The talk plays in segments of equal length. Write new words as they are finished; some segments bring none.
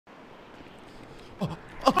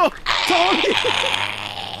Oh, Tony!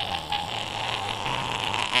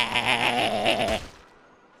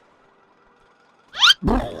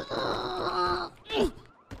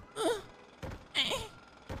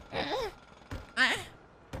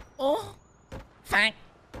 Oh, fang.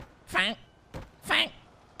 Oh, fang.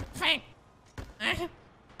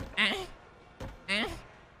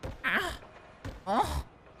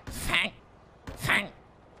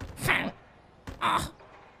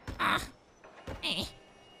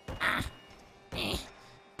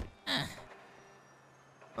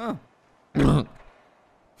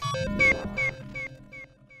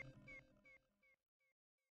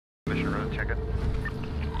 Mission road, check it.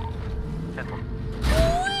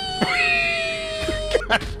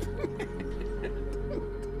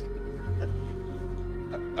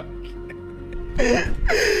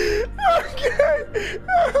 Okay.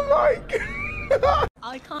 Oh my god.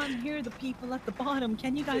 I can't hear the people at the bottom.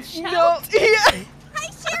 Can you guys shout? No. Yeah. Hi,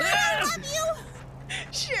 Sherry, I love you.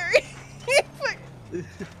 Sherry.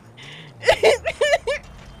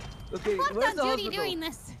 Okay, Clocked where's on the duty hospital? doing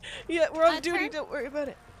this. Yeah, we're on duty. turn. Don't worry about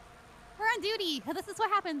it. We're on duty. This is what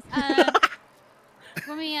happens.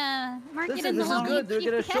 When we mark it Listen, in the this is little good. They're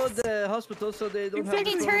gonna show GPS. the hospital so they don't Okay,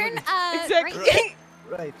 have to turn. Exactly. Right here.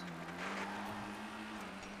 Right.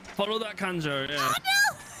 Follow that Kanjo, yeah.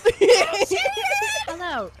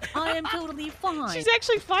 Hello. I am totally fine. She's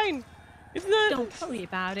actually fine. Isn't that? Don't worry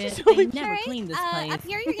about it. She's They only- never Alright, clean this place. up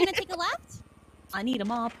here, you're gonna take a left. I need a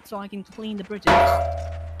mop so I can clean the bridges.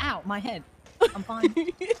 Ow, my head. I'm fine.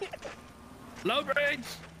 Low bridge!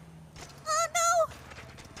 Oh no!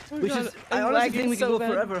 Oh We God, should, I I'm honestly lagging think we can so go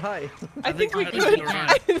bad. forever high. I think we I could. think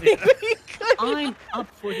I think we could. I'm up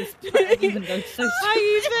for this plan, even though so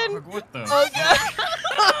Hi, Ethan. What the? Oh God.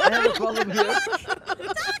 I have a problem here.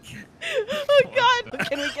 Oh God.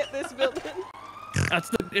 Can we get this building?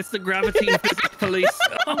 It's the gravity and physics police.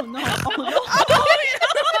 Oh no, oh no.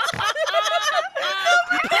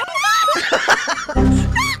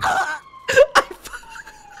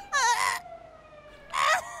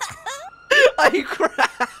 I crashed.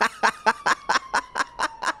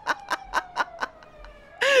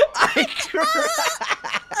 I crashed.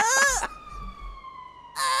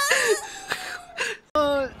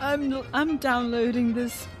 I'm downloading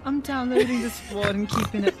this. I'm downloading this board and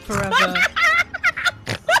keeping it forever.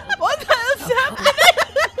 What the hell's happening?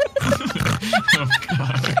 Oh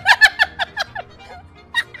god.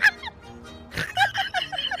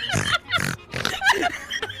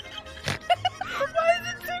 Why is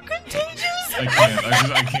it so contagious? I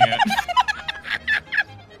can't.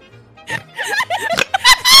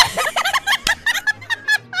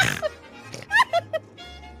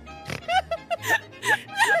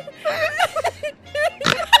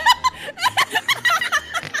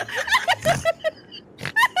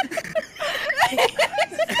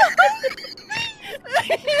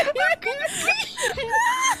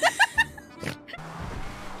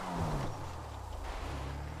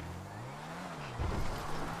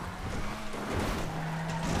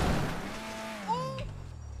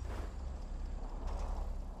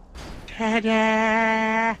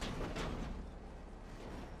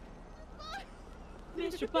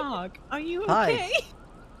 Mr. Bog, are you Hi. okay?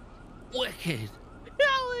 Wicked.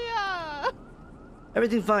 Hell yeah!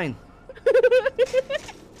 Everything fine.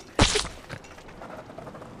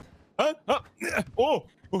 Oh!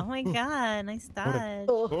 Oh my god, nice dodge.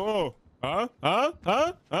 Oh!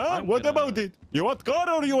 What about it? You want car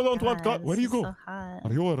or you don't want car? Where do you go? So hot.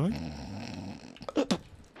 Are you alright?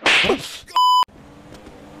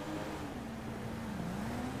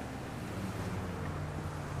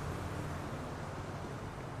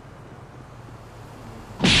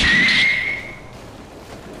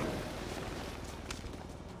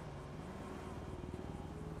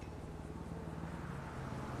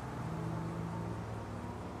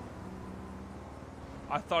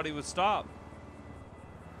 I thought he would stop.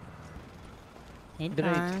 Hey,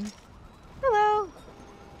 Great. Don. Hello.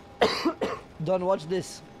 Don, watch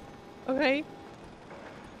this. Okay.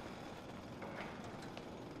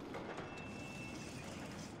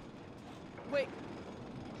 Wait.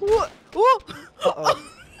 What? What? Uh-oh.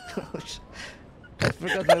 I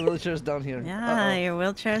forgot my wheelchair's down here. Yeah, your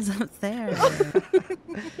wheelchair's up there.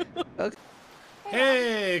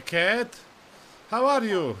 Hey, Cat. How are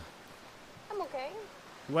you? I'm okay.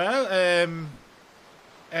 Well,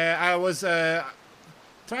 I was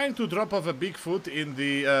trying to drop off a Bigfoot in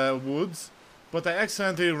the woods, but I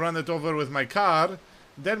accidentally ran it over with my car.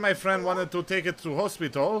 Then my friend wanted to take it to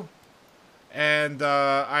hospital, and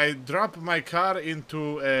I dropped my car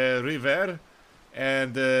into a river,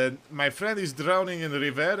 and my friend is drowning in the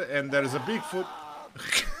river, and there's a Bigfoot.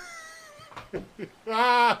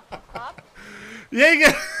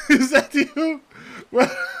 Jaeger, is that you?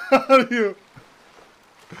 Where are you?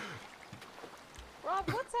 Rob,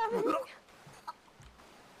 what's happening?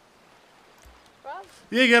 Rob?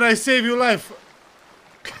 Jaeger, I save your life.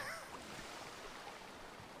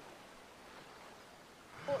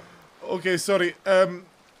 Okay, sorry. Can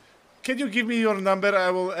you give me your number?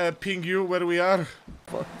 I will ping you where we are.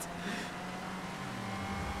 What?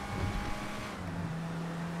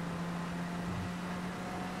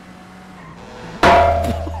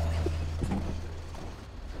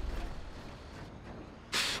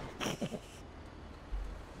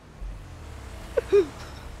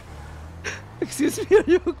 Excuse me, are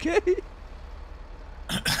you okay?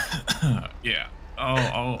 Yeah.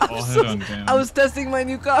 I'll head on down. I was testing my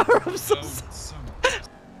new car. I'm so sorry.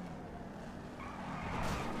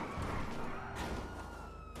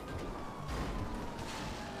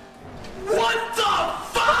 What the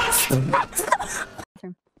fuck?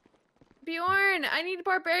 Bjorn, I need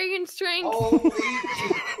barbarian strength. Holy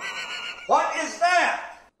what is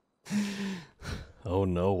that? Oh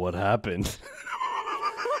no, what happened?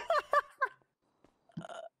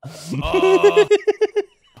 I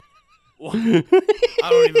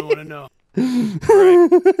don't even want to know.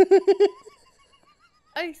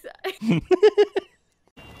 I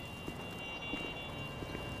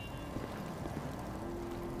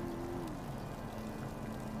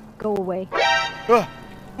Go away.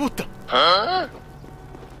 What the? Huh?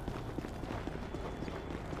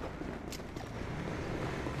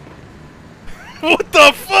 What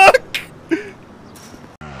the fuck?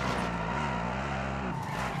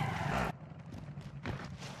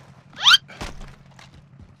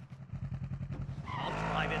 I'll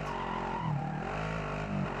drive it.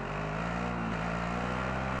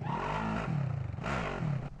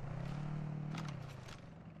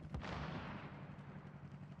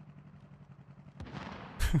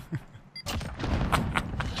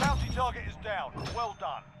 Bounty target is down. Well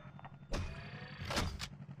done.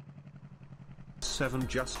 7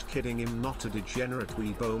 just kidding, him not a degenerate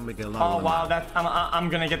weebo Miguel. Oh wow, I'm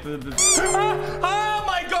gonna get the oh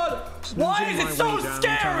my god! Why is it so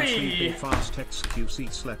scary? Fast XQC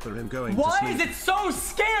slepper and going Why to sleep. is it so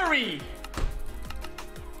scary?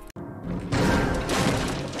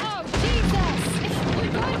 Oh Jesus!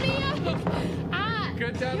 You got me up.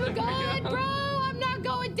 Good job, You Mia. good, bro? I'm not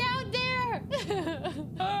going down there.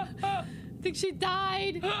 I think she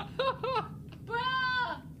died.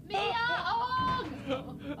 Bruh! Mia! Oh!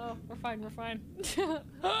 Oh, we're fine, we're fine.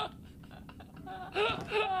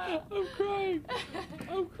 I'm crying.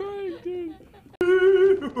 I'm crying, dude.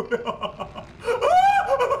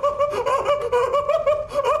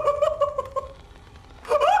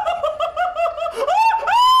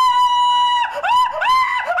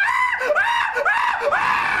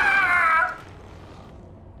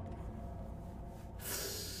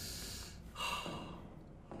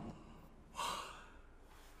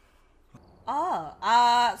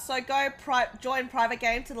 So go join private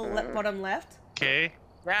game to the bottom left. Okay.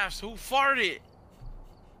 Raps, who farted?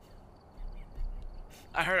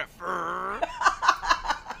 I heard a brrr.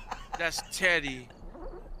 That's Teddy.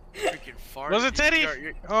 Freaking farted. Was it Teddy?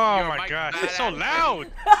 Oh my god, it's so loud!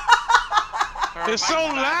 It's so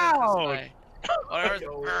loud!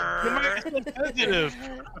 Your mic is so sensitive.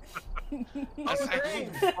 That's actually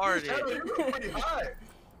farted.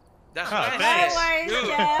 That's Oh, what I thanks. said. No worries,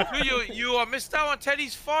 Jeff. Dude, you missed out on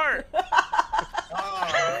Teddy's fart.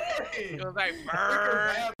 It was like,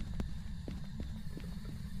 brrr.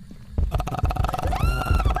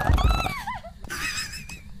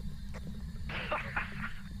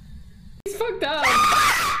 He's fucked up.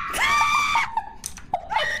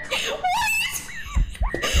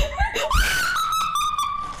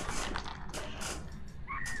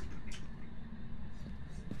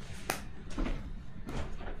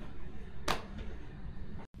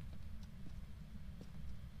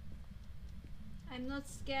 I'm not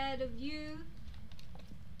scared of you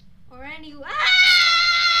or anyone.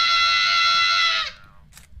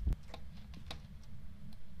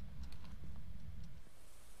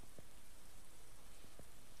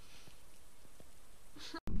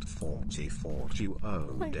 You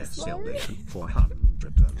owe I'm decillion sorry.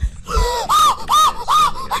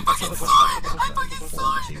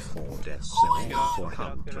 444 decillion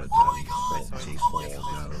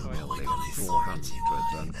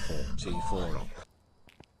 444.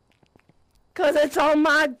 Cause it's on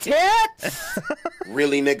my tits!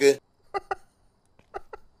 Really, nigga?